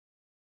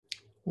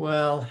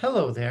Well,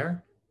 hello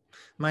there.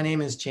 My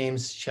name is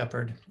James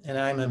Shepard, and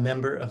I'm a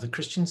member of the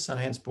Christian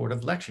Science Board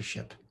of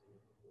Lectureship.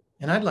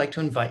 And I'd like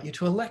to invite you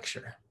to a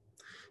lecture.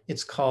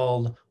 It's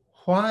called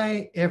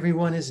Why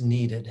Everyone is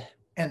Needed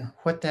and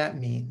What That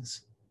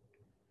Means.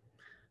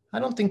 I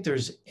don't think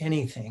there's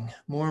anything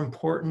more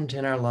important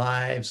in our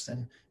lives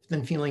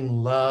than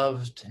feeling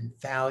loved and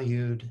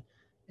valued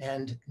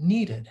and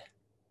needed.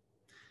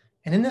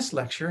 And in this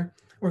lecture,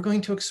 we're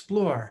going to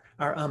explore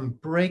our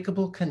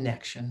unbreakable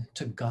connection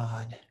to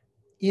God,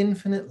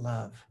 infinite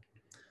love.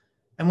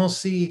 And we'll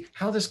see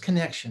how this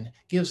connection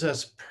gives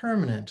us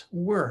permanent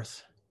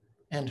worth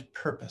and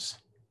purpose.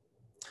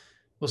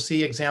 We'll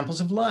see examples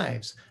of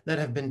lives that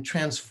have been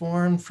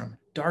transformed from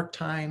dark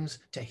times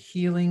to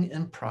healing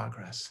and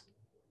progress.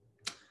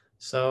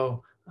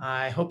 So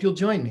I hope you'll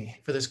join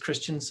me for this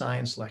Christian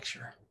Science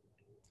lecture.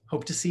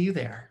 Hope to see you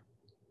there.